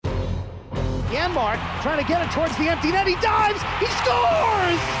Janmark trying to get it towards the empty net. He dives. He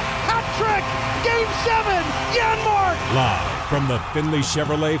scores! Hat trick! Game 7! Janmark! Live from the Finley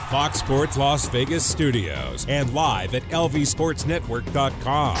Chevrolet Fox Sports Las Vegas studios and live at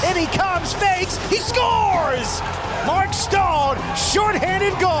lvsportsnetwork.com. In he comes, fakes, he scores! Mark Stone,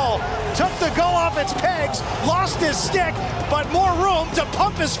 shorthanded goal. Took the goal off its pegs, lost his stick, but more room to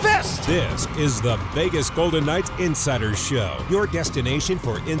pump his fist. This is the Vegas Golden Knights Insider Show, your destination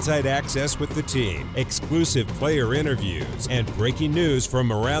for inside access with the team, exclusive player interviews, and breaking news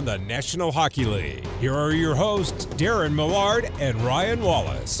from around the National Hockey League. Here are your hosts, Darren Millard and Ryan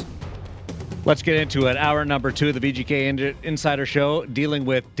Wallace. Let's get into it. Hour number 2 of the VGK Insider Show, dealing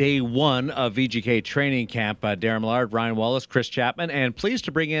with day 1 of VGK training camp. Darren Millard, Ryan Wallace, Chris Chapman, and pleased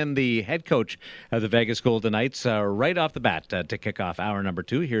to bring in the head coach of the Vegas Golden Knights right off the bat to kick off hour number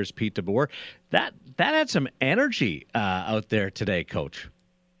 2. Here's Pete DeBoer. That had some energy out there today, Coach.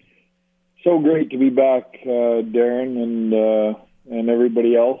 So great to be back, Darren, and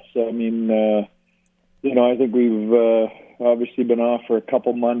everybody else. I mean, I think we've obviously been off for a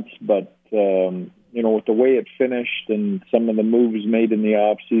couple months, but with the way it finished and some of the moves made in the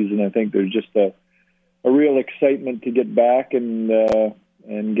off season, I think there's just a real excitement to get back and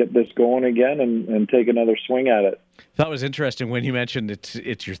get this going again and take another swing at it. That was interesting when you mentioned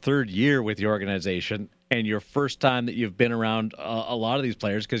it's your third year with the organization and your first time that you've been around a lot of these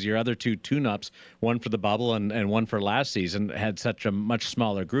players, because your other two tune-ups, one for the bubble and one for last season, had such a much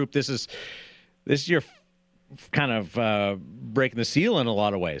smaller group. This is your kind of breaking the seal in a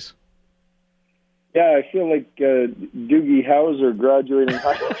lot of ways. Yeah, I feel like Doogie Howser graduating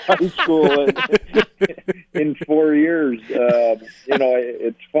high school in 4 years.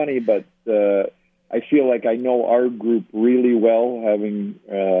 It's funny, but I feel like I know our group really well, having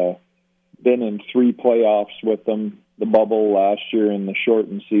been in 3 playoffs with them, the bubble last year and the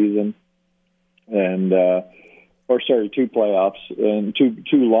shortened season, and 2 playoffs and two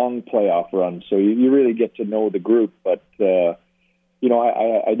long playoff runs. So you really get to know the group, but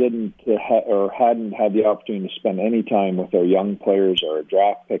I didn't hadn't had the opportunity to spend any time with our young players or our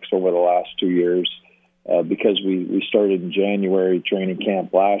draft picks over the last 2 years because we started in January training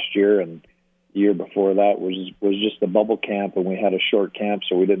camp last year, and the year before that was just a bubble camp, and we had a short camp,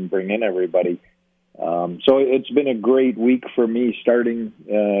 so we didn't bring in everybody. So it's been a great week for me starting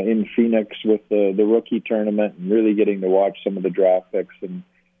in Phoenix with the rookie tournament and really getting to watch some of the draft picks. And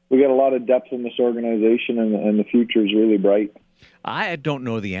we got a lot of depth in this organization, and the future is really bright. I don't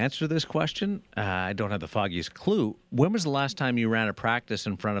know the answer to this question. I don't have the foggiest clue. When was the last time you ran a practice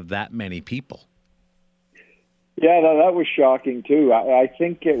in front of that many people? Yeah, that was shocking too. I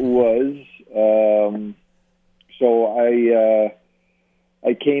think it was.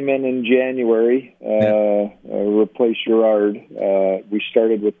 I came in January, replaced Gerard. We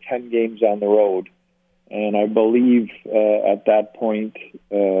started with 10 games on the road. And I believe at that point,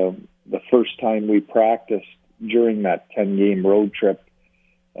 the first time we practiced during that 10-game road trip,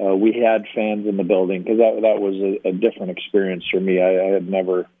 we had fans in the building, because that was a different experience for me. I had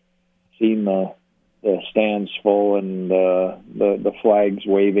never seen the stands full and the flags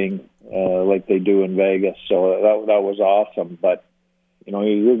waving like they do in Vegas. So that was awesome. But,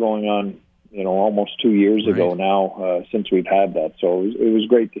 you're going on, almost 2 years ago now since we've had that. So it was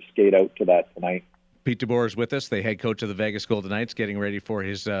great to skate out to that tonight. Pete DeBoer is with us, the head coach of the Vegas Golden Knights, getting ready for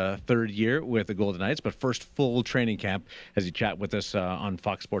his third year with the Golden Knights, but first full training camp as he chat with us on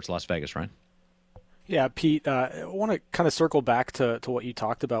Fox Sports Las Vegas. Ryan? Yeah, Pete, I want to kind of circle back to what you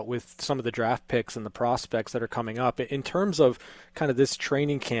talked about with some of the draft picks and the prospects that are coming up. In terms of kind of this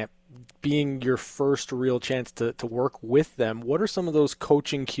training camp being your first real chance to work with them, what are some of those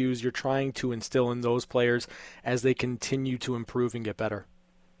coaching cues you're trying to instill in those players as they continue to improve and get better?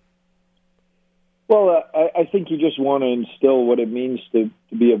 Well, I think you just want to instill what it means to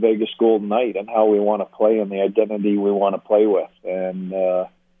be a Vegas Golden Knight and how we want to play and the identity we want to play with. And,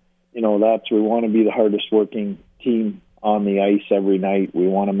 we want to be the hardest working team on the ice every night. We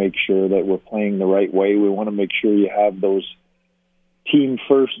want to make sure that we're playing the right way. We want to make sure you have those team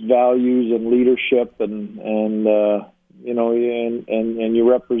first values and leadership and you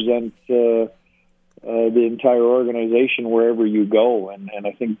represent the entire organization wherever you go. And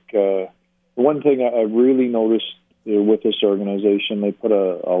I think, one thing I really noticed with this organization, they put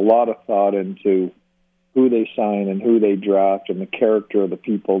a lot of thought into who they sign and who they draft and the character of the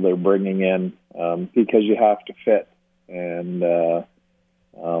people they're bringing in, because you have to fit. And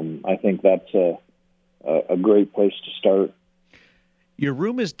I think that's a great place to start. Your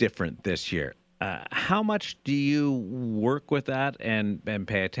room is different this year. How much do you work with that and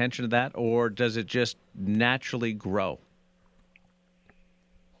pay attention to that, or does it just naturally grow?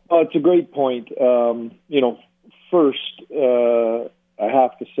 Well, it's a great point. First, I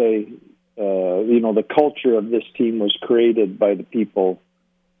have to say, the culture of this team was created by the people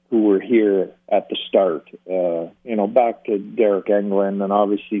who were here at the start. Back to Derek Englund and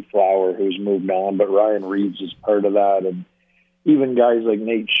obviously Flower, who's moved on, but Ryan Reeves is part of that, and even guys like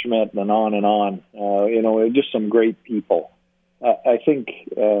Nate Schmidt and on and on. Just some great people. I think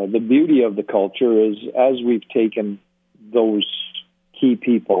the beauty of the culture is as we've taken those key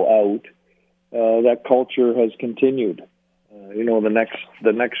people out, that culture has continued.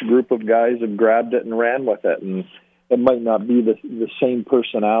 The next group of guys have grabbed it and ran with it, and it might not be the same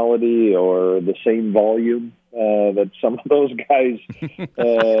personality or the same volume that some of those guys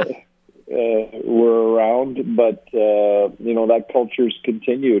were around, but that culture's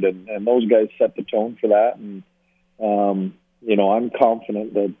continued, and those guys set the tone for that. And I'm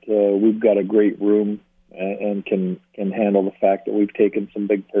confident that we've got a great room and can handle the fact that we've taken some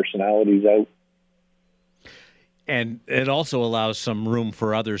big personalities out. And it also allows some room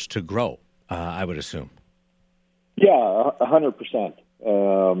for others to grow, I would assume. Yeah, 100%.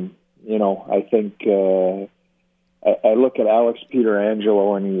 I think I look at Alex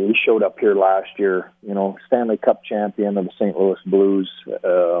Pietrangelo, and he showed up here last year, Stanley Cup champion of the St. Louis Blues.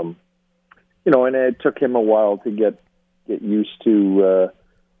 And it took him a while to get used to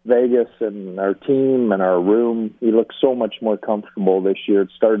Vegas and our team and our room. He looked so much more comfortable this year.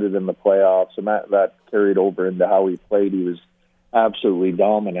 It started in the playoffs, and that carried over into how he played. He was absolutely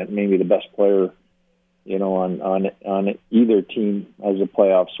dominant, maybe the best player, on either team as the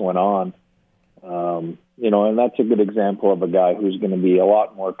playoffs went on. And that's a good example of a guy who's going to be a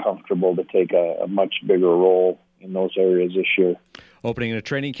lot more comfortable to take a much bigger role in those areas this year. Opening a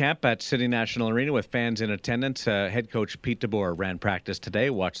training camp at City National Arena with fans in attendance, head coach Pete DeBoer ran practice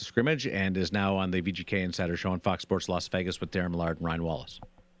today, watched the scrimmage, and is now on the VGK Insider Show on Fox Sports Las Vegas with Darren Millard and Ryan Wallace.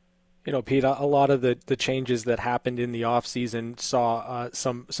 Pete, a lot of the changes that happened in the offseason saw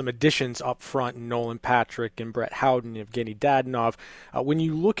some additions up front in Nolan Patrick and Brett Howden, Evgeny Dadonov. When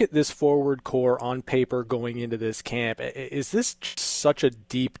you look at this forward core on paper going into this camp, is this such a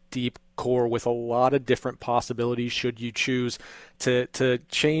deep core with a lot of different possibilities should you choose to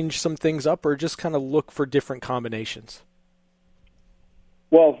change some things up or just kind of look for different combinations?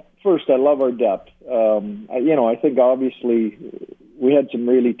 Well, first, I love our depth. I think obviously we had some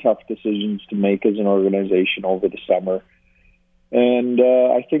really tough decisions to make as an organization over the summer. And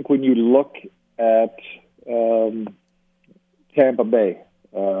I think when you look at Tampa Bay,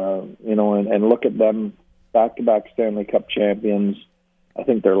 and look at them back-to-back Stanley Cup champions, I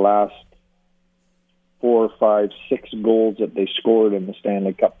think their last 4, 5, 6 goals that they scored in the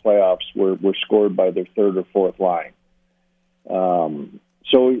Stanley Cup playoffs were scored by their third or fourth line. So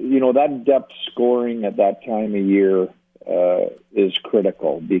that depth scoring at that time of year is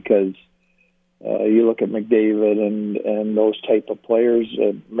critical because you look at McDavid and those type of players,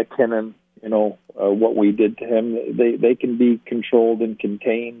 McKinnon, what we did to him, they can be controlled and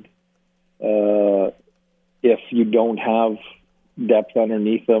contained if you don't have depth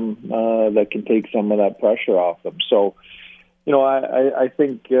underneath them that can take some of that pressure off them. So, I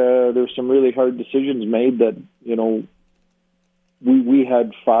think there's some really hard decisions made that, we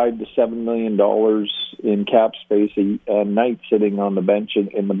had $5 to $7 million in cap space a night sitting on the bench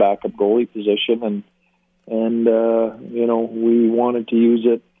in the backup goalie position, and we wanted to use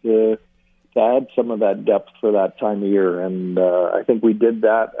it to add some of that depth for that time of year, and I think we did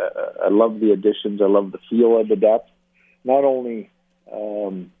that. I love the additions. I love the feel of the depth. Not only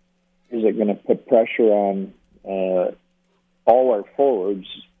is it going to put pressure on all our forwards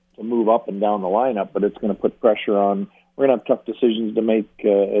to move up and down the lineup, but it's going to put pressure on. We're going to have tough decisions to make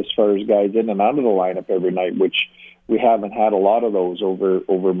as far as guys in and out of the lineup every night, which we haven't had a lot of those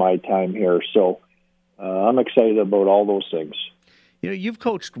over my time here. So I'm excited about all those things. You've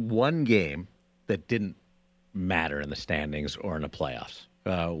coached one game that didn't matter in the standings or in the playoffs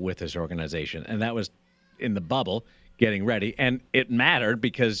with this organization, and that was in the bubble getting ready. And it mattered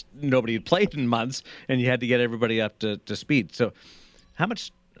because nobody had played in months, and you had to get everybody up to speed. So how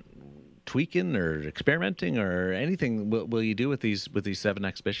much tweaking or experimenting or anything will you do with these 7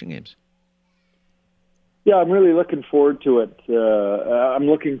 exhibition games? Yeah, I'm really looking forward to it. I'm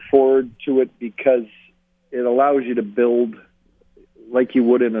looking forward to it because it allows you to build like you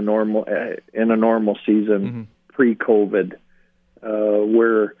would in a normal season pre-COVID,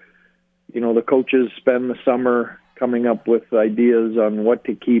 where the coaches spend the summer coming up with ideas on what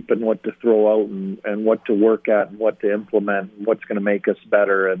to keep and what to throw out and what to work at and what to implement and what's going to make us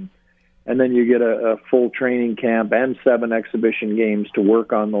better. And then you get a full training camp and 7 exhibition games to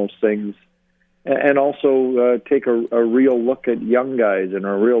work on those things. and also take a real look at young guys and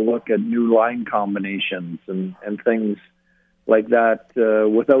a real look at new line combinations and things like that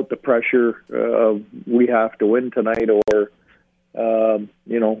without the pressure of we have to win tonight or,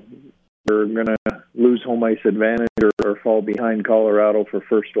 we're going to lose home ice advantage or fall behind Colorado for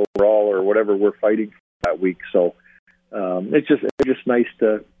first overall or whatever we're fighting for that week. So it's just nice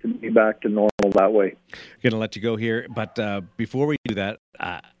to be back to normal that way. Going to let you go here, but before we do that,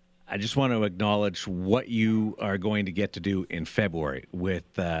 I just want to acknowledge what you are going to get to do in February with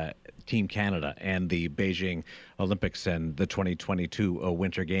Team Canada and the Beijing Olympics and the 2022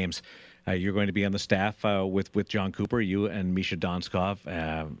 Winter Games. You're going to be on the staff with John Cooper, you and Misha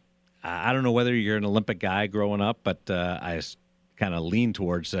Donskov. I don't know whether you're an Olympic guy growing up, but I kind of lean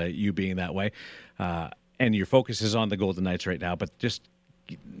towards you being that way. And your focus is on the Golden Knights right now, but just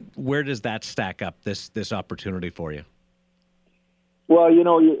where does that stack up, this opportunity for you? Well,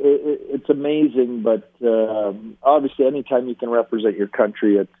 it's amazing, but obviously anytime you can represent your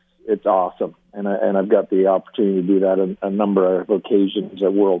country, it's awesome. And I've got the opportunity to do that on a number of occasions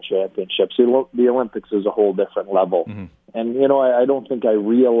at World Championships. The Olympics is a whole different level. Mm-hmm. And, I don't think I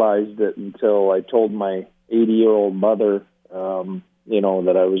realized it until I told my 80-year-old mother,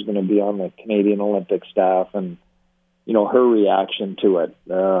 that I was going to be on the Canadian Olympic staff and, her reaction to it.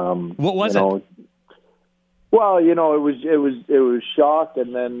 What was it? Well, it was shock,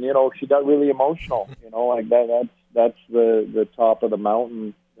 and then she got really emotional. Like that's the top of the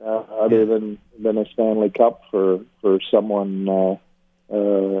mountain, other than a Stanley Cup for someone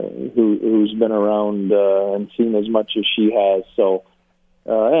who's been around and seen as much as she has. So,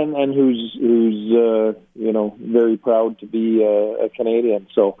 and who's very proud to be a Canadian.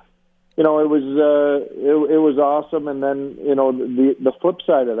 So, it was awesome. And then the flip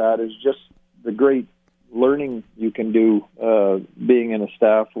side of that is just the great learning you can do being in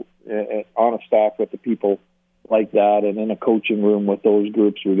on a staff with the people like that, and in a coaching room with those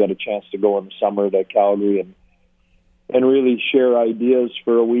groups. We got a chance to go in the summer to Calgary and really share ideas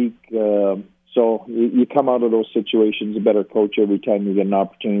for a week. So you come out of those situations a better coach every time you get an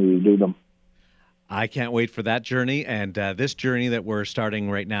opportunity to do them. I can't wait for that journey. And this journey that we're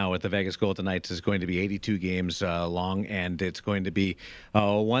starting right now with the Vegas Golden Knights is going to be 82 games long, and it's going to be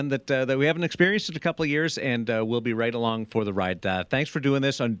one that we haven't experienced in a couple of years, and we'll be right along for the ride. Thanks for doing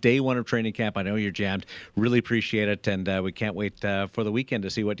this on day one of training camp. I know you're jammed. Really appreciate it, and we can't wait for the weekend to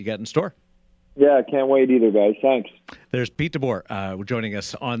see what you got in store. Yeah, I can't wait either, guys. Thanks. There's Pete DeBoer joining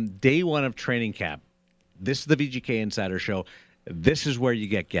us on day one of training camp. This is the VGK Insider Show. This is where you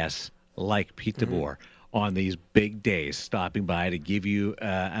get guests like Pete DeBoer on these big days, stopping by to give you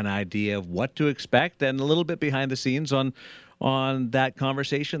an idea of what to expect and a little bit behind the scenes on that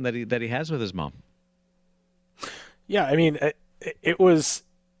conversation that he has with his mom. Yeah, I mean, it's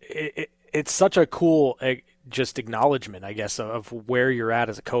such a cool just acknowledgement, I guess, of where you're at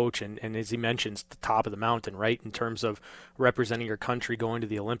as a coach. And as he mentions, the top of the mountain, right, in terms of representing your country going to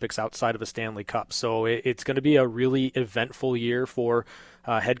the Olympics outside of a Stanley Cup. So it's going to be a really eventful year for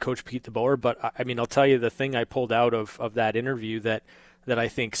head coach Pete DeBoer. But, I mean, I'll tell you the thing I pulled out of that interview that I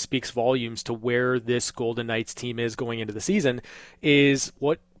think speaks volumes to where this Golden Knights team is going into the season is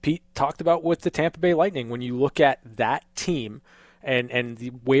what Pete talked about with the Tampa Bay Lightning. When you look at that team,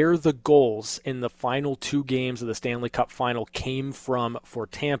 and where the goals in the final two games of the Stanley Cup final came from for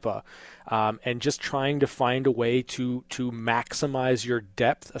Tampa, and just trying to find a way to maximize your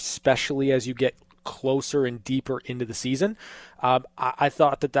depth, especially as you get closer and deeper into the season. I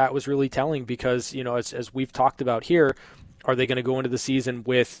thought that was really telling because, as we've talked about here, are they going to go into the season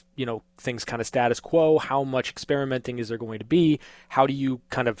with, things kind of status quo? How much experimenting is there going to be? How do you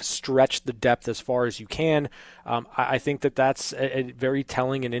kind of stretch the depth as far as you can? I think that's a very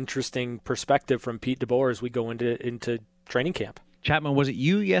telling and interesting perspective from Pete DeBoer as we go into training camp. Chapman, was it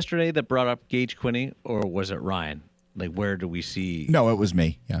you yesterday that brought up Gage Quinney, or was it Ryan? Like, where do we see? No, it was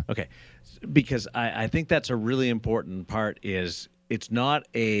me. Yeah. Okay. Because I think that's a really important part is it's not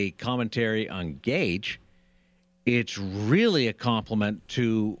a commentary on Gage. It's really a compliment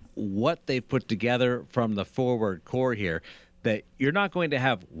to what they've put together from the forward core here, that you're not going to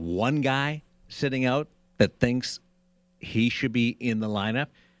have one guy sitting out that thinks he should be in the lineup.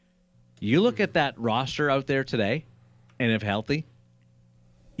 You look at that roster out there today, and if healthy,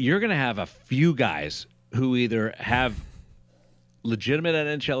 you're going to have a few guys who either have legitimate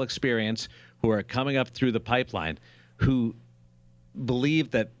NHL experience, who are coming up through the pipeline, who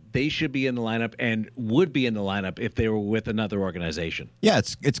believe that they should be in the lineup and would be in the lineup if they were with another organization. Yeah,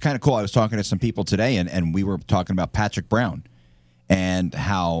 it's kind of cool. I was talking to some people today, and we were talking about Patrick Brown and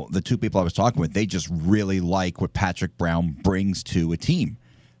how the two people I was talking with, they just really like what Patrick Brown brings to a team.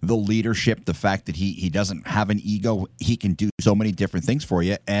 the leadership, the fact that he doesn't have an ego. He can do so many different things for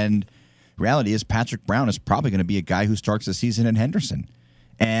you. And reality is Patrick Brown is probably going to be a guy who starts the season in Henderson.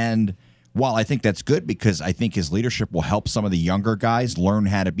 And while I think that's good because I think his leadership will help some of the younger guys learn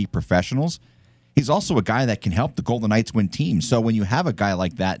how to be professionals, he's also a guy that can help the Golden Knights win teams. So when you have a guy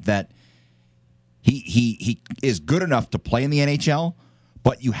like that he is good enough to play in the NHL,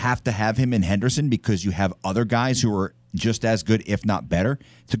 but you have to have him in Henderson because you have other guys who are just as good, if not better.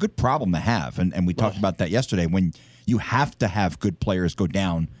 It's a good problem to have. And we talked about that yesterday when you have to have good players go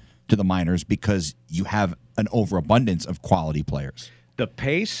down to the minors because you have an overabundance of quality players. The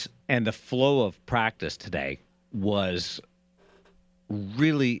pace and the flow of practice today was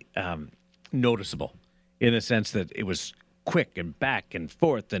really noticeable in the sense that it was quick and back and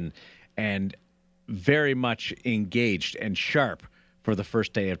forth and very much engaged and sharp for the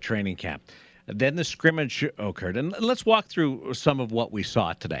first day of training camp. Then the scrimmage occurred. And let's walk through some of what we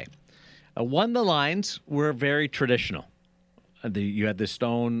saw today. One, the lines were very traditional. You had the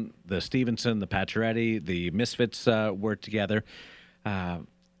Stone, the Stevenson, the Pacioretty, the Misfits were together.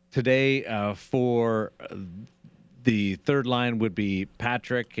 Today, for the third line would be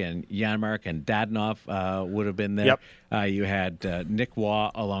Patrick and Janmark and Dadonov would have been there. Yep. You had Nick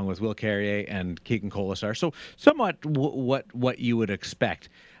Waugh along with Will Carrier and Keegan Colasar. So somewhat what you would expect.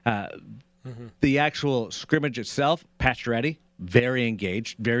 The actual scrimmage itself, Pacioretty, very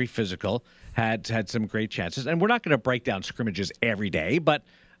engaged, very physical, had some great chances. And we're not going to break down scrimmages every day, but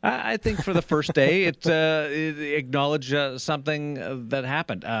I think for the first day, it acknowledged something that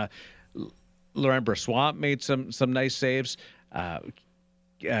happened. Laurent Brossoit made some nice saves. Caden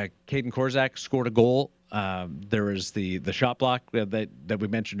Korczak scored a goal. There was the shot block that we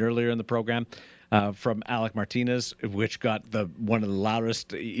mentioned earlier in the program from Alec Martinez, which got one of the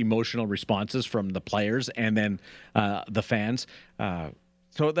loudest emotional responses from the players and then the fans. I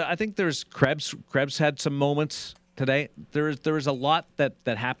think there's Krebs had some moments today. There was a lot that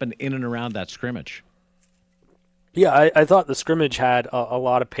happened in and around that scrimmage. Yeah, I thought the scrimmage had a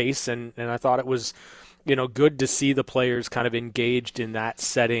lot of pace, and I thought it was, good to see the players kind of engaged in that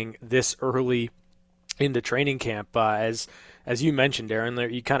setting this early into training camp. As you mentioned, Darren, there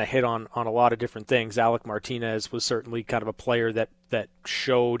you kind of hit on a lot of different things. Alec Martinez was certainly kind of a player that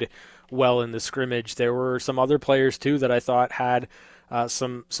showed well in the scrimmage. There were some other players too that I thought had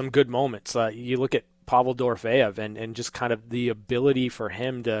some good moments. You look at Pavel Dorofeyev and just kind of the ability for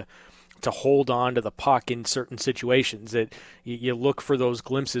him to hold on to the puck in certain situations. That you look for those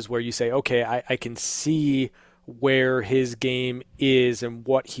glimpses where you say, okay, I can see where his game is and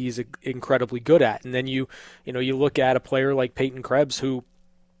what he's incredibly good at. And then you look at a player like Peyton Krebs, who,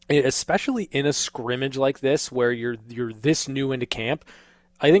 especially in a scrimmage like this where you're this new into camp,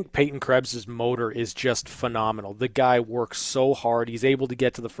 I think Peyton Krebs' motor is just phenomenal. The guy works so hard. He's able to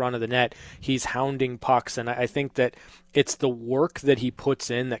get to the front of the net. He's hounding pucks, and I think that it's the work that he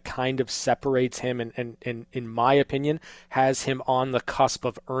puts in that kind of separates him and in my opinion, has him on the cusp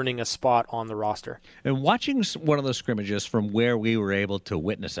of earning a spot on the roster. And watching one of those scrimmages from where we were able to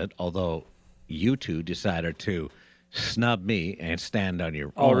witness it, although you two decided to snub me and stand on your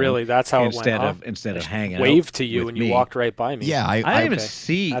own. Oh, really? That's how it went, instead of hanging out. Waved to you with and me. You walked right by me. Yeah, I didn't even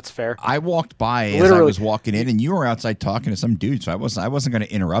see. That's fair. I walked by as I was walking in, and you were outside talking to some dude, so I wasn't going to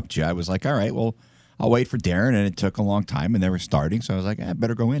interrupt you. I was like, all right, well, I'll wait for Darren, and it took a long time, and they were starting, so I was like, I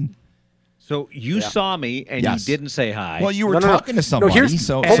better go in. So you saw me, and you didn't say hi. Well, you were talking to somebody.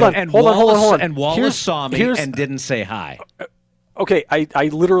 Hold on. And Wallace saw me and didn't say hi. Okay, I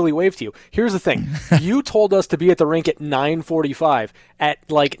literally waved to you. Here's the thing. You told us to be at the rink at 9:45. At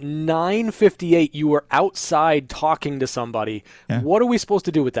like 9:58, you were outside talking to somebody. Yeah. What are we supposed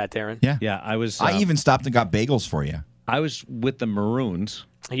to do with that, Darren? Yeah, I was. I even stopped and got bagels for you. I was with the Maroons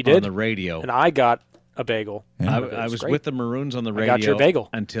He did? on the radio. And I got a bagel. Yeah. I was with the Maroons on the radio. I got your bagel.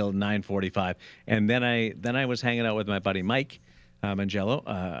 Until 9:45. And then I was hanging out with my buddy Mike Mangello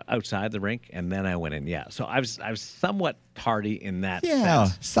outside the rink, and then I went in. Yeah, so I was somewhat tardy in that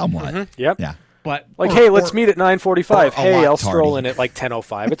sense. Somewhat. Mm-hmm. Yep. Yeah. But let's meet at 9:45. Hey, I'll tardy. stroll in at like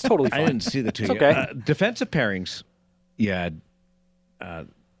 10:05. It's totally fine. I didn't see the two. It's okay. Defensive pairings, you had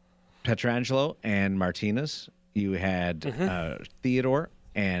Pietrangelo and Martinez. You had Theodore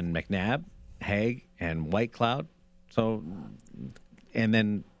and McNabb, Haig and Whitecloud. So, and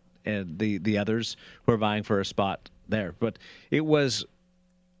then the others who are vying for a spot there. But it was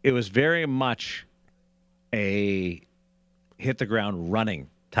very much a hit the ground running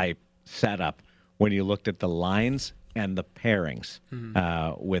type setup when you looked at the lines and the pairings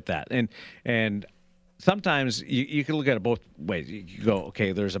with that. And sometimes you can look at it both ways. You go,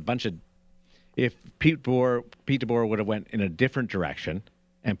 okay, there's a bunch of, if Pete DeBoer would have went in a different direction,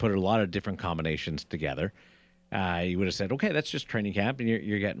 and put a lot of different combinations together, you would have said, okay, that's just training camp and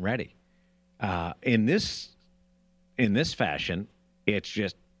you're getting ready. In this fashion, it's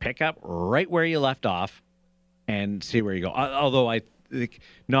just pick up right where you left off and see where you go. Although I think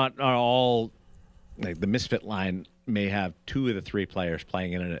not all, like the misfit line may have 2 of the 3 players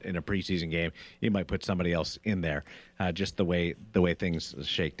playing in a preseason game. You might put somebody else in there, just the way things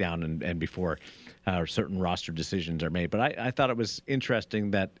shake down and before certain roster decisions are made. But I thought it was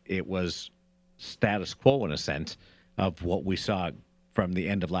interesting that it was status quo in a sense of what we saw from the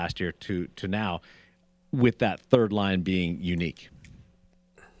end of last year to now, with that third line being unique.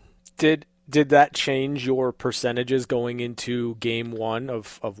 Did that change your percentages going into game 1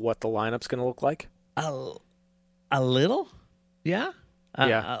 of what the lineup's going to look like? A little, yeah.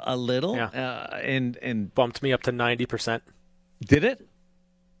 Yeah. A little, Yeah. And Bumped me up to 90%. did it?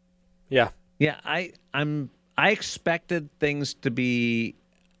 Yeah. Yeah, I expected things to be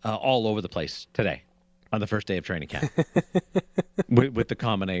all over the place today on the first day of training camp with the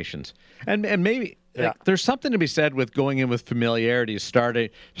combinations, and maybe there's something to be said with going in with familiarity. Start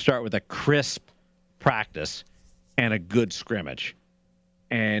with a crisp practice and a good scrimmage,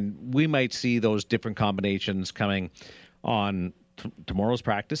 and we might see those different combinations coming on tomorrow's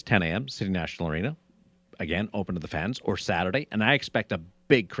practice, 10 a.m. City National Arena, again open to the fans, or Saturday, and I expect a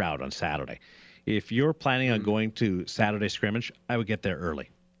big crowd on Saturday. If you're planning on going to Saturday scrimmage, I would get there early.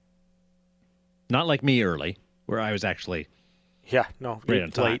 Not like me early, where I was actually No, right you're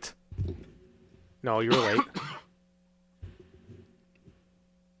on time. late. No, you were late.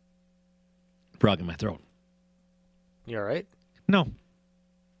 Frog in my throat. You all right? No.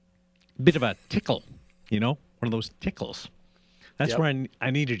 Bit of a tickle, one of those tickles. That's Yep. where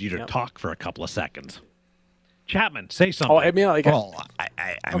I needed you to Yep. talk for a couple of seconds. Chapman, say something. Oh, I mean, like, Well, I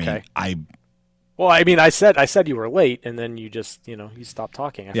mean, Okay. I I said you were late, and then you just, you stopped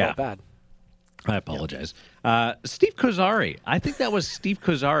talking. I Yeah. felt bad. I apologize. Steve Kozari. I think that was Steve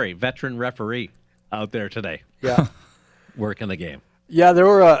Kozari, veteran referee, out there today Yeah. working the game. Yeah, there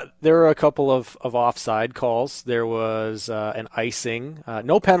were a couple of offside calls. There was an icing,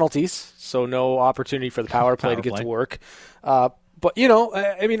 no penalties, so no opportunity for the power play to get to work. But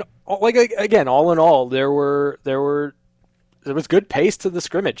I mean, like again, all in all, there was good pace to the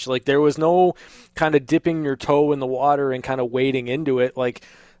scrimmage. Like there was no kind of dipping your toe in the water and kind of wading into it. Like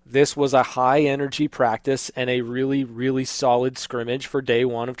this was a high energy practice and a really, really solid scrimmage for day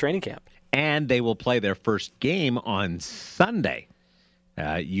 1 of training camp. And they will play their first game on Sunday.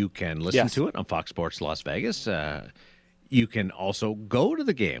 You can listen to it on Fox Sports Las Vegas. You can also go to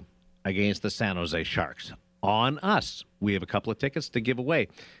the game against the San Jose Sharks on us. We have a couple of tickets to give away.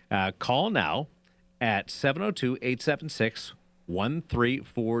 Call now at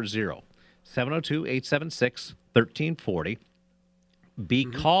 702-876-1340. 702-876-1340. Be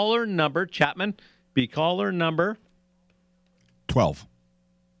caller number, Chapman, be caller number 12.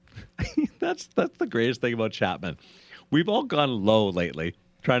 That's the greatest thing about Chapman. We've all gone low lately,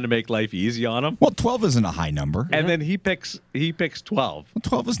 trying to make life easy on him. Well, 12 isn't a high number. And then he picks 12.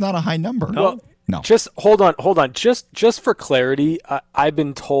 12 is not a high number. Well, No. Just hold on. Just for clarity, I've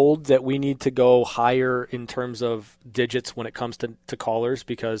been told that we need to go higher in terms of digits when it comes to callers,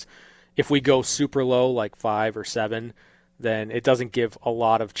 because if we go super low, like 5 or 7, then it doesn't give a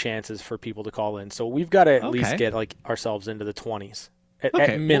lot of chances for people to call in. So we've got to at least get like ourselves into the 20s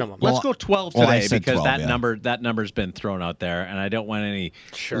at minimum. Let's go 12 today, I said because 12, that number's been thrown out there, and I don't want any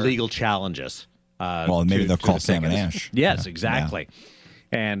legal challenges. Well, maybe they'll call Sam and Ash. Yes, exactly.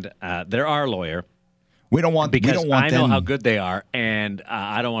 And they're our lawyer. We don't want because we don't want I know them, how good they are, and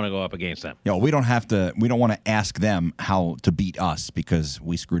I don't want to go up against them. We don't have to. We don't want to ask them how to beat us because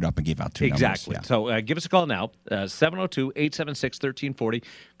we screwed up and gave out 2 Exactly. numbers. So give us a call now, 702-876-1340.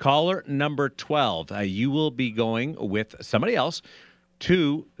 Caller number 12. You will be going with somebody else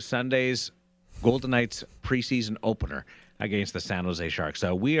to Sunday's Golden Knights preseason opener against the San Jose Sharks.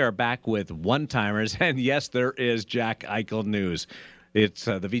 So we are back with one-timers, and yes, there is Jack Eichel news. It's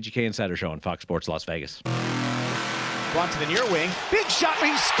the VGK Insider Show on Fox Sports Las Vegas. Brought to the near wing. Big shot.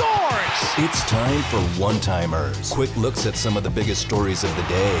 He scores! It's time for one-timers. Quick looks at some of the biggest stories of the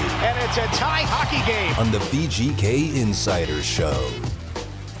day And it's a tie hockey game. on the VGK Insider Show.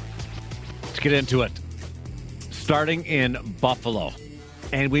 Let's get into it. Starting in Buffalo.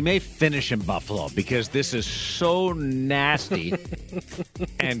 And we may finish in Buffalo because this is so nasty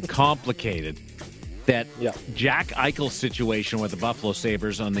and complicated that Jack Eichel's situation with the Buffalo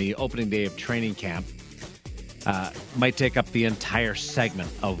Sabres on the opening day of training camp might take up the entire segment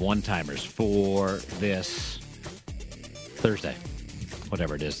of one-timers for this Thursday,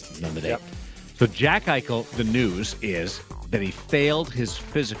 whatever it is, another day. So Jack Eichel, the news is that he failed his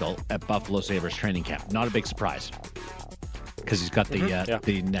physical at Buffalo Sabres training camp. Not a big surprise because he's got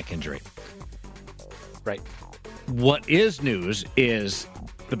the neck injury. Right. What is news is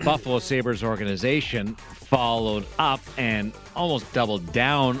the Buffalo Sabres organization followed up and almost doubled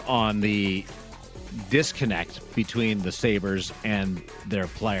down on the disconnect between the Sabres and their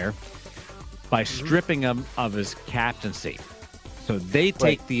player by stripping him of his captaincy. So they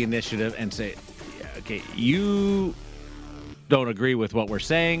take the initiative and say, okay, you don't agree with what we're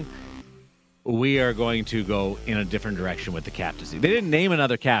saying. We are going to go in a different direction with the captaincy. They didn't name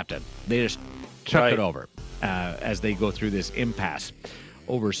another captain. They just took it over as they go through this impasse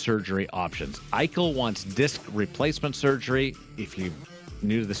over surgery options. Eichel wants disc replacement surgery. If you're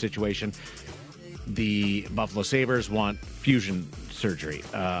new to the situation, the Buffalo Sabres want fusion surgery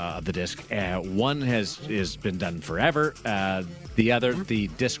of the disc. One has been done forever. The other, the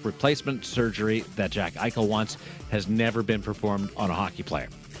disc replacement surgery that Jack Eichel wants, has never been performed on a hockey player.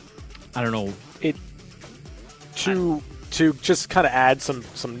 I don't know. To just kind of add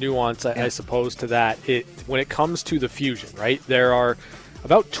some nuance, I suppose, to that, when it comes to the fusion, right, there are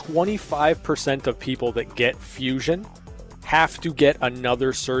about 25% of people that get fusion have to get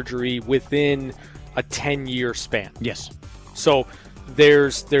another surgery within a 10-year span. Yes. So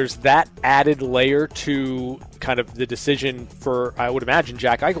there's that added layer to kind of the decision for, I would imagine,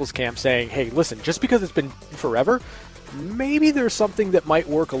 Jack Eichel's camp saying, hey, listen, just because it's been forever, maybe there's something that might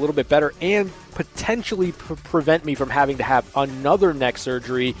work a little bit better and potentially prevent me from having to have another neck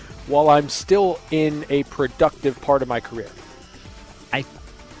surgery while I'm still in a productive part of my career.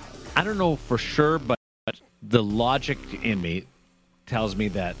 I don't know for sure, but the logic in me tells me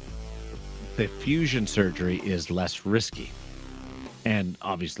that the fusion surgery is less risky. And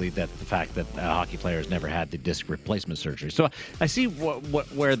obviously that the fact that a hockey player has never had the disc replacement surgery. So I see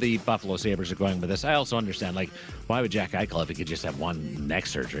where the Buffalo Sabres are going with this. I also understand, like, why would Jack Eichel, if he could just have one neck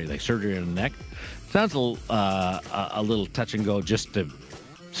surgery, like surgery on the neck? Sounds a little touch and go just to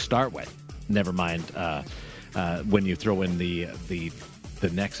start with. Never mind when you throw in the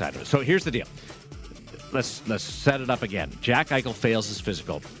neck side of it. So here's the deal. Let's set it up again. Jack Eichel fails his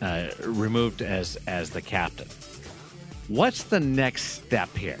physical, removed as the captain. What's the next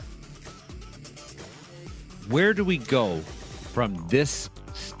step here? Where do we go from this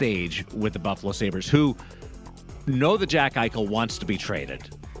stage with the Buffalo Sabres, who know that Jack Eichel wants to be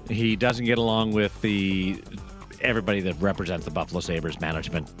traded? He doesn't get along with everybody that represents the Buffalo Sabres,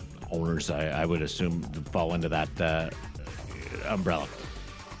 management, owners, I would assume, fall into that umbrella.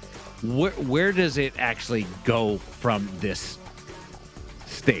 Where does it actually go from this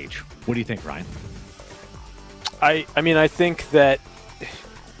stage? What do you think, Ryan? I mean, I think that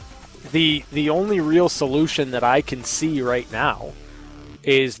the only real solution that I can see right now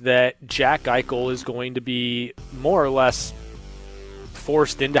is that Jack Eichel is going to be more or less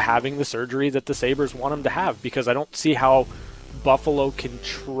forced into having the surgery that the Sabres want him to have, because I don't see how Buffalo can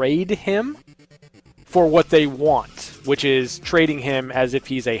trade him for what they want, which is trading him as if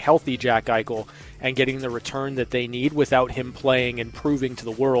he's a healthy Jack Eichel and getting the return that they need without him playing and proving to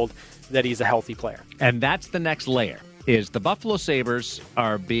the world that he's a healthy player. And that's the next layer, is the Buffalo Sabres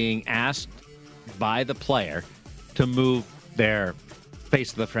are being asked by the player to move their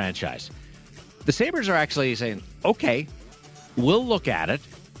face of the franchise. The Sabres are actually saying, okay, we'll look at it,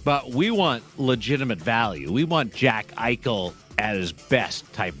 but we want legitimate value. We want Jack Eichel at his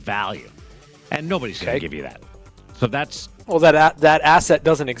best type value. And nobody's going to give you that. So that's... Well, that asset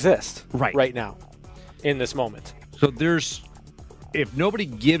doesn't exist right now in this moment. So there's... If nobody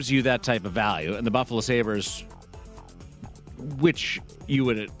gives you that type of value, and the Buffalo Sabres, which you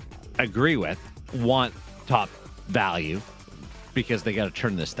would agree with, want top value because they got to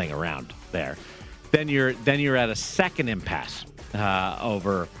turn this thing around there, then you're at a second impasse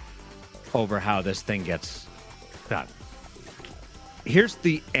over how this thing gets done. Here's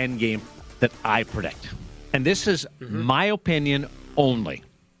the end game that I predict, and this is my opinion only,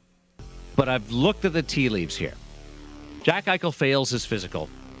 but I've looked at the tea leaves here. Jack Eichel fails his physical.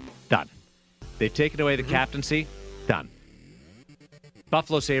 Done. They've taken away the captaincy. Done.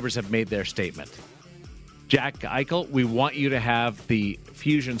 Buffalo Sabres have made their statement. Jack Eichel, we want you to have the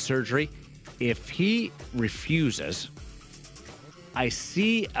fusion surgery. If he refuses, I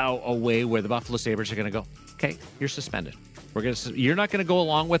see a way where the Buffalo Sabres are going to go, okay, you're suspended. You're not going to go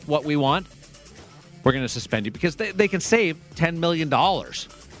along with what we want. We're going to suspend you, because they can save $10 million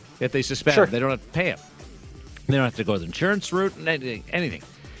if they suspend him. They don't have to pay him. They don't have to go the insurance route and anything.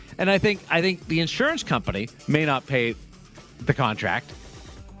 And I think the insurance company may not pay the contract,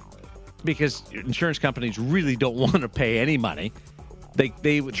 because insurance companies really don't want to pay any money.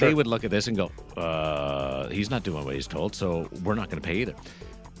 They would look at this and go, he's not doing what he's told, so we're not going to pay either.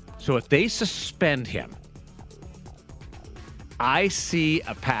 So if they suspend him, I see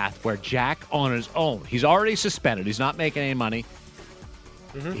a path where Jack on his own, he's already suspended. He's not making any money.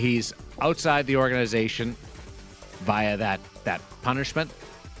 Mm-hmm. He's outside the organization via that punishment.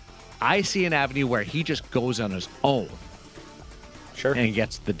 I see an avenue where he just goes on his own. Sure. And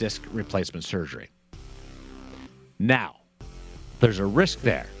gets the disc replacement surgery. Now, there's a risk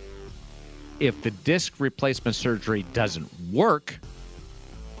there. If the disc replacement surgery doesn't work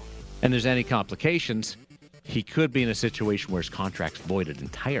and there's any complications, he could be in a situation where his contract's voided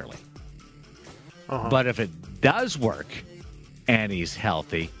entirely. But if it does work and he's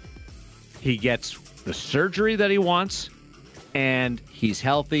healthy, he gets the surgery that he wants and he's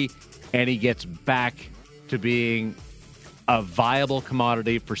healthy and he gets back to being a viable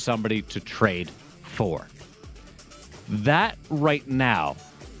commodity for somebody to trade for. That right now,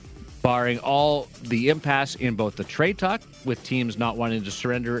 barring all the impasse in both the trade talk with teams not wanting to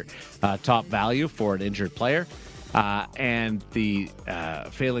surrender top value for an injured player and the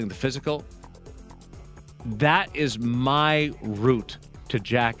failing the physical, that is my route to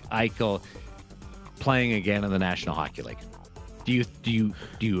Jack Eichel playing again in the National Hockey League. Do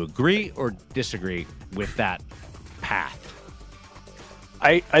you agree or disagree with that path?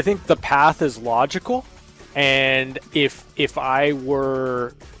 I think the path is logical, and if I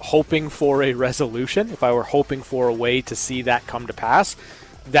were hoping for a resolution, if I were hoping for a way to see that come to pass,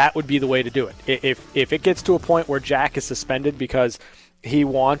 that would be the way to do it. If it gets to a point where Jack is suspended because he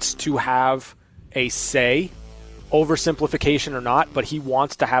wants to have a say, oversimplification or not, but he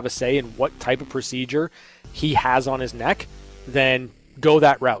wants to have a say in what type of procedure he has on his neck, then go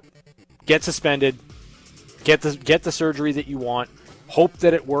that route. Get suspended, get the surgery that you want, hope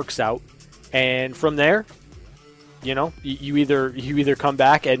that it works out, and from there, you either come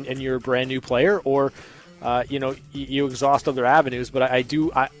back and you're a brand new player, or you exhaust other avenues.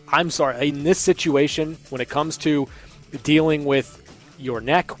 But I'm sorry, in this situation, when it comes to dealing with your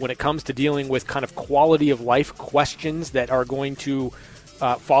neck, when it comes to dealing with kind of quality of life questions that are going to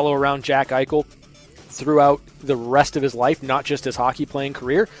follow around Jack Eichel throughout the rest of his life, not just his hockey playing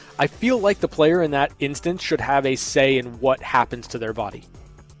career, I feel like the player in that instance should have a say in what happens to their body.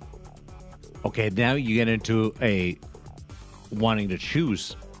 Okay, now you get into a wanting to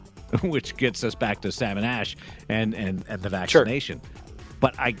choose, which gets us back to Sam and Ash and the vaccination. Sure.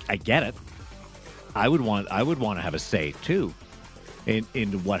 But I get it. I would want to have a say too in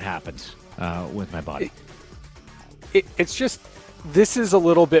what happens with my body. It's just, this is a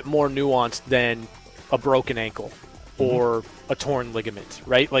little bit more nuanced than a broken ankle or a torn ligament,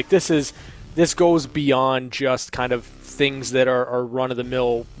 right? Like this goes beyond just kind of things that are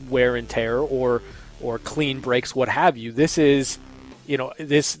run-of-the-mill wear and tear or clean breaks, what have you. This is,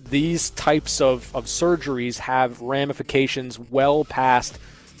 these types of surgeries have ramifications well past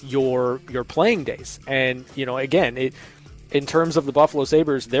your playing days. And, again, in terms of the Buffalo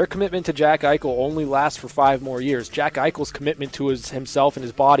Sabres, their commitment to Jack Eichel only lasts for 5 more years. Jack Eichel's commitment to himself and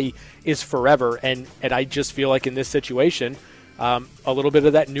his body is forever. And I just feel like in this situation, a little bit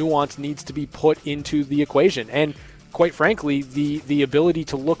of that nuance needs to be put into the equation. And quite frankly, the ability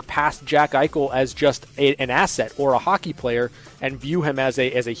to look past Jack Eichel as just an asset or a hockey player and view him as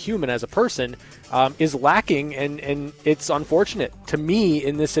a human, as a person, is lacking, and it's unfortunate to me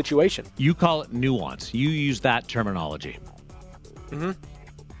in this situation. You call it nuance. You use that terminology. Mm-hmm.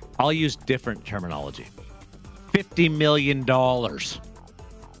 I'll use different terminology. $50 million.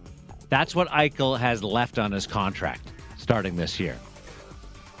 That's what Eichel has left on his contract starting this year.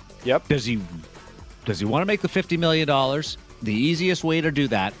 Yep. Does he want to make the $50 million? The easiest way to do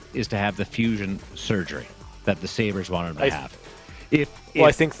that is to have the fusion surgery that the Sabres wanted him to have.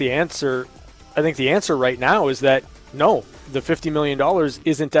 I think the answer right now is that no, the $50 million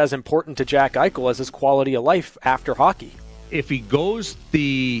isn't as important to Jack Eichel as his quality of life after hockey. If he goes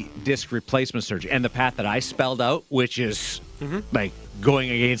the disc replacement surgery and the path that I spelled out, which is like going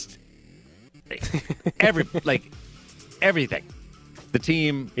against everything, the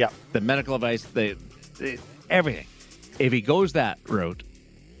team, the medical advice, the everything. If he goes that route,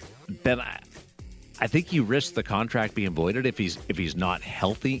 then I think you risk the contract being voided if he's not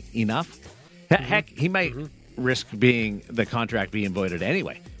healthy enough. Heck, he might risk the contract being voided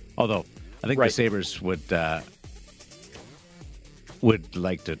anyway. Although I think the Sabres would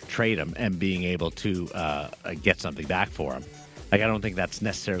like to trade him and being able to get something back for him. Like, I don't think that's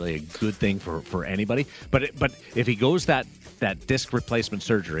necessarily a good thing for anybody. But if he goes that disc replacement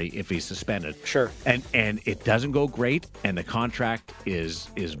surgery, if he's suspended, sure, and it doesn't go great, and the contract is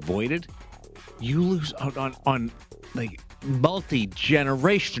voided, you lose out on like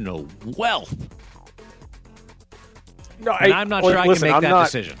multi-generational wealth. No, I'm not sure I can make that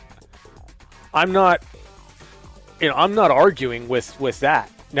decision. I'm not arguing with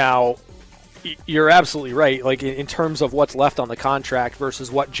that. Now, you're absolutely right. Like in terms of what's left on the contract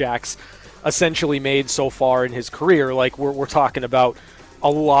versus what Jack's essentially made so far in his career, like we're talking about a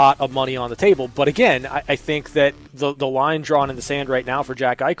lot of money on the table. But again, I think that the line drawn in the sand right now for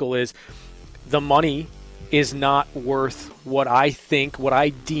Jack Eichel is the money is not worth what I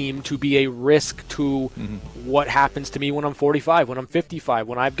deem to be a risk to what happens to me when I'm 45, when I'm 55,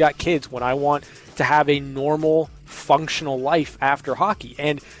 when I've got kids, when I want to have a normal, functional life after hockey.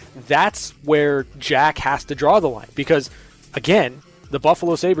 And that's where Jack has to draw the line. Because, again, the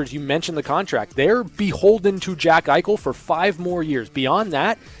Buffalo Sabres, you mentioned the contract. They're beholden to Jack Eichel for 5 more years. Beyond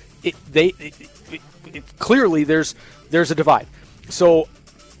that, clearly there's a divide. So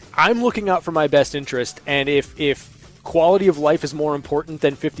I'm looking out for my best interest, and if quality of life is more important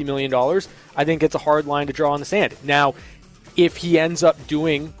than $50 million, I think it's a hard line to draw in the sand. Now, if he ends up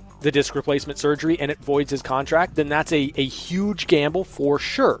doing the disc replacement surgery and it voids his contract, then that's a huge gamble for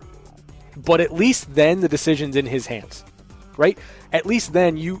sure. But at least then the decision's in his hands, right? At least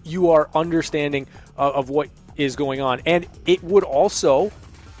then you are understanding of what is going on. And it would also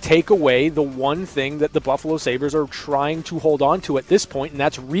take away the one thing that the Buffalo Sabres are trying to hold on to at this point, and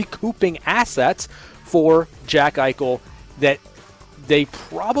that's recouping assets for Jack Eichel that they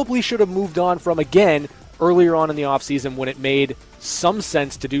probably should have moved on from again earlier on in the offseason when it made some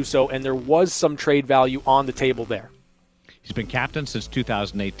sense to do so, and there was some trade value on the table there. He's been captain since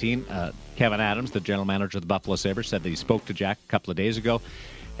 2018. Kevin Adams, the general manager of the Buffalo Sabres, said that he spoke to Jack a couple of days ago.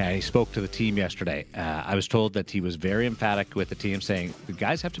 He spoke to the team yesterday. I was told that he was very emphatic with the team, saying the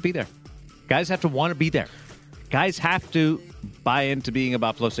guys have to be there. Guys have to want to be there. Guys have to buy into being a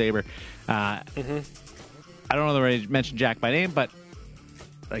Buffalo Sabre. I don't know whether I mentioned Jack by name, but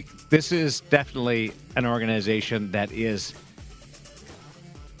like this is definitely an organization that is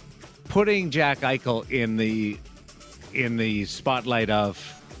putting Jack Eichel in the spotlight of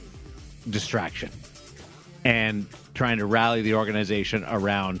distraction and trying to rally the organization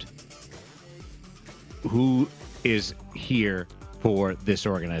around who is here for this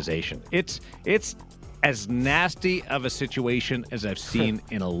organization. It's as nasty of a situation as I've seen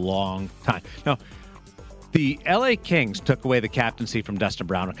in a long time. Now, the LA Kings took away the captaincy from Dustin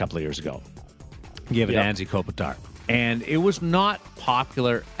Brown a couple of years ago. Gave it to Anze Kopitar. And it was not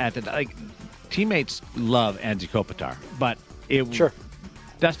popular at the like teammates love Anze Kopitar, but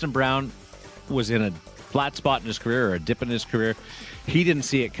Dustin Brown was in a flat spot in his career or a dip in his career. He didn't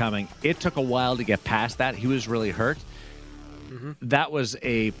see it coming. It took a while to get past that. He was really hurt. That was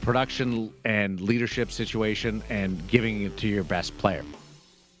a production and leadership situation and giving it to your best player.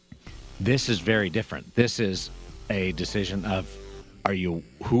 This is very different. This is a decision of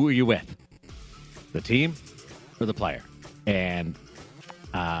who are you with? The team or the player? And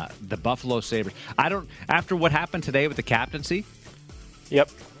the Buffalo Sabres. After what happened today with the captaincy,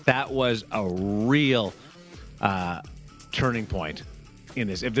 that was a real turning point in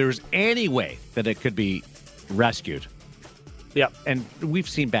this. If there was any way that it could be rescued, and we've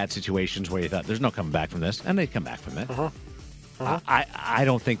seen bad situations where you thought there's no coming back from this, and they come back from it. I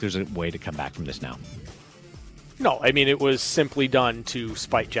don't think there's a way to come back from this now. No, I mean, it was simply done to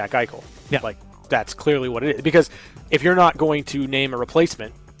spite Jack Eichel. Like, that's clearly what it is. Because if you're not going to name a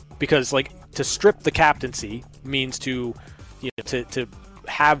replacement, because, like, to strip the captaincy means to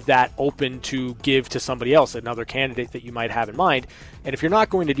have that open to give to somebody else, another candidate that you might have in mind. And if you're not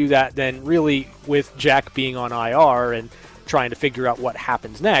going to do that, then really with Jack being on IR and trying to figure out what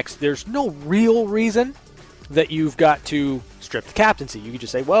happens next, there's no real reason that you've got to strip the captaincy. You could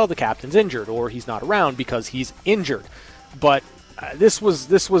just say, well, the captain's injured or he's not around because he's injured. But this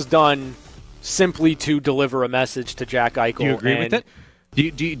was done simply to deliver a message to Jack Eichel. Do you agree with it?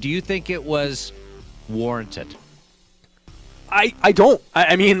 Do you think it was warranted? I don't.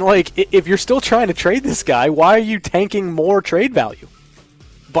 I mean, like, if you're still trying to trade this guy, why are you tanking more trade value?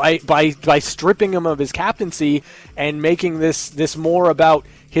 By stripping him of his captaincy and making this more about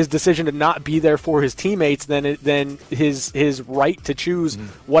his decision to not be there for his teammates than his right to choose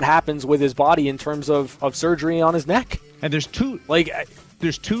what happens with his body in terms of surgery on his neck. And there's two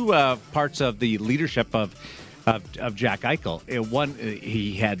parts of the leadership of Jack Eichel. One,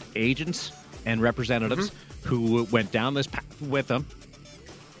 he had agents and representatives who went down this path with him,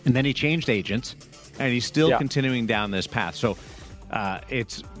 and then he changed agents, and he's still continuing down this path. So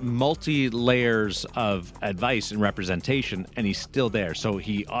it's multi-layers of advice and representation, and he's still there. So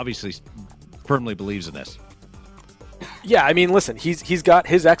he obviously firmly believes in this. Yeah, I mean, listen, he's got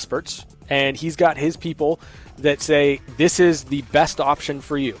his experts, and he's got his people that say this is the best option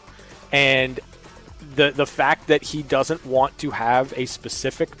for you. And the fact that he doesn't want to have a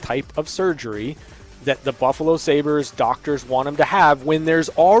specific type of surgery that the Buffalo Sabres doctors want him to have, when there's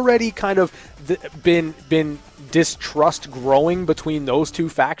already kind of been distrust growing between those two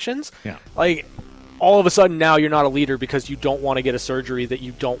factions. Yeah. Like, all of a sudden now you're not a leader because you don't want to get a surgery that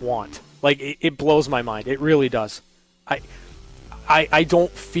you don't want. Like, it blows my mind. It really does. I don't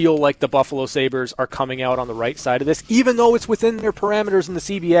feel like the Buffalo Sabres are coming out on the right side of this, even though it's within their parameters in the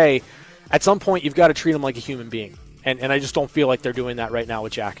CBA. At some point, you've got to treat them like a human being. And I just don't feel like they're doing that right now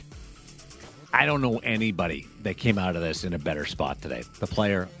with Jack. I don't know anybody that came out of this in a better spot today. The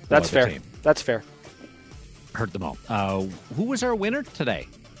player, That's or the fair. team. That's fair. Heard them all. Who was our winner today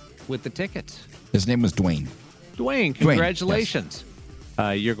with the tickets? His name was Dwayne. Dwayne, congratulations.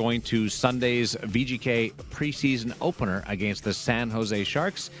 You're going to Sunday's VGK preseason opener against the San Jose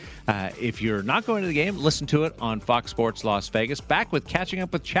Sharks. If you're not going to the game, listen to it on Fox Sports Las Vegas. Back with Catching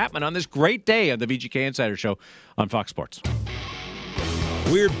Up with Chapman on this great day of the VGK Insider Show on Fox Sports.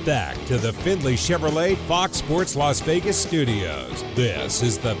 We're back to the Findlay Chevrolet Fox Sports Las Vegas studios. This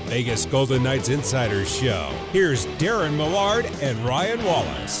is the Vegas Golden Knights Insider Show. Here's Darren Millard and Ryan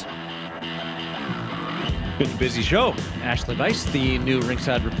Wallace. Been a busy show. Ashley Weiss, the new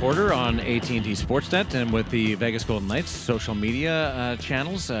ringside reporter on AT&T Sportsnet, and with the Vegas Golden Knights social media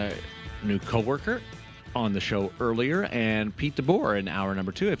channels, new co-worker on the show earlier, and Pete DeBoer in hour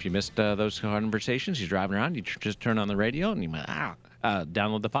number 2. If you missed those conversations, you're driving around, you just turn on the radio and you might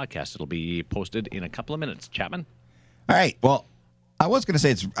download the podcast. It'll be posted in a couple of minutes. Chapman? All right. Well, I am going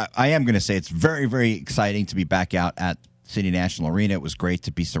to say it's very, very exciting to be back out at City National Arena. It was great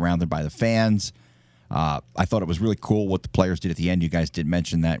to be surrounded by the fans. I thought it was really cool what the players did at the end. You guys did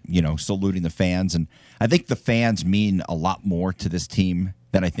mention that, saluting the fans. And I think the fans mean a lot more to this team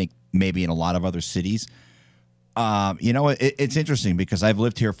than I think maybe in a lot of other cities. It's interesting because I've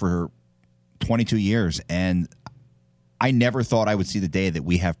lived here for 22 years, and I never thought I would see the day that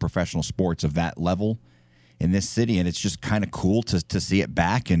we have professional sports of that level in this city. And it's just kind of cool to see it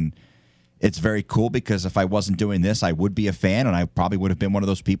back. And it's very cool because if I wasn't doing this, I would be a fan, and I probably would have been one of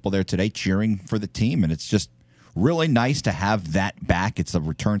those people there today cheering for the team. And it's just really nice to have that back. It's a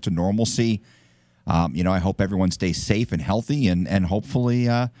return to normalcy. I hope everyone stays safe and healthy, and hopefully,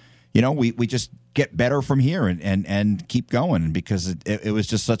 we just get better from here and keep going, because it was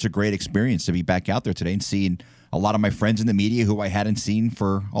just such a great experience to be back out there today and seeing a lot of my friends in the media who I hadn't seen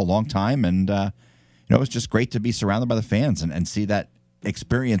for a long time. And, it was just great to be surrounded by the fans and see that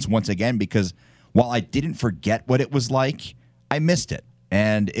experience once again, because while I didn't forget what it was like, I missed it,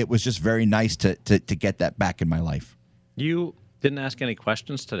 and it was just very nice to get that back in my life. You didn't ask any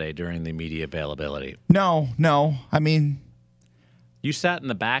questions today during the media availability. No. I mean, you sat in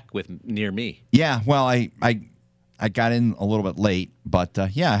the back near me. Yeah, well, I got in a little bit late, but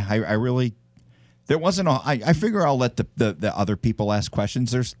I really there wasn't. I figure I'll let the other people ask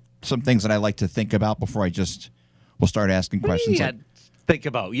questions. There's some things that I like to think about before I will start asking questions. Think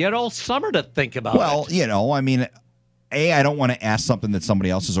about. You had all summer to think about. Well, I mean, I don't want to ask something that somebody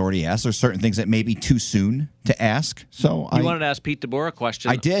else has already asked. There's certain things that may be too soon to ask. So you wanted to ask Pete DeBoer a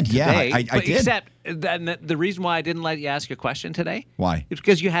question. I did. Today, yeah, I did. Except the reason why I didn't let you ask your question today. Why? It's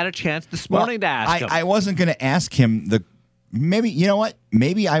because you had a chance this morning to ask him. I wasn't going to ask him Maybe, you know what?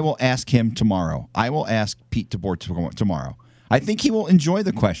 Maybe I will ask him tomorrow. I will ask Pete DeBoer tomorrow. I think he will enjoy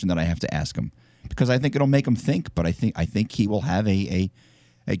the question that I have to ask him, because I think it'll make him think. But I think he will have a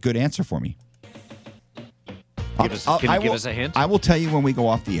good answer for me. Can you give us a hint? I will tell you when we go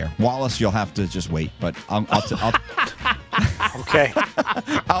off the air. Wallace, you'll have to just wait. But I'll Okay.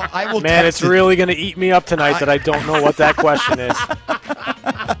 I will. Man, it's really going to eat me up tonight that I don't know what that question is.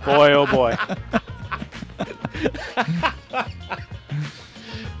 Boy, oh boy.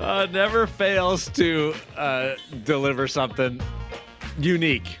 Never fails to deliver something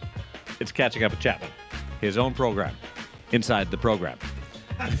unique. It's Catching Up with Chapman, his own program, inside the program.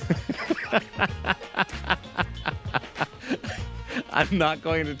 I'm not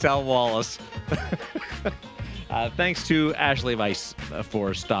going to tell Wallace. Thanks to Ashley Weiss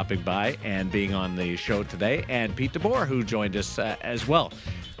for stopping by and being on the show today, and Pete DeBoer, who joined us as well.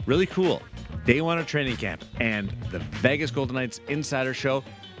 Really cool. Day one of training camp, and the Vegas Golden Knights Insider Show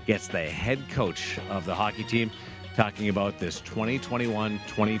gets the head coach of the hockey team talking about this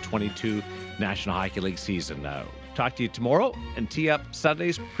 2021-2022 National Hockey League season. Talk to you tomorrow and tee up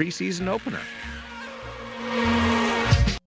Sunday's preseason opener.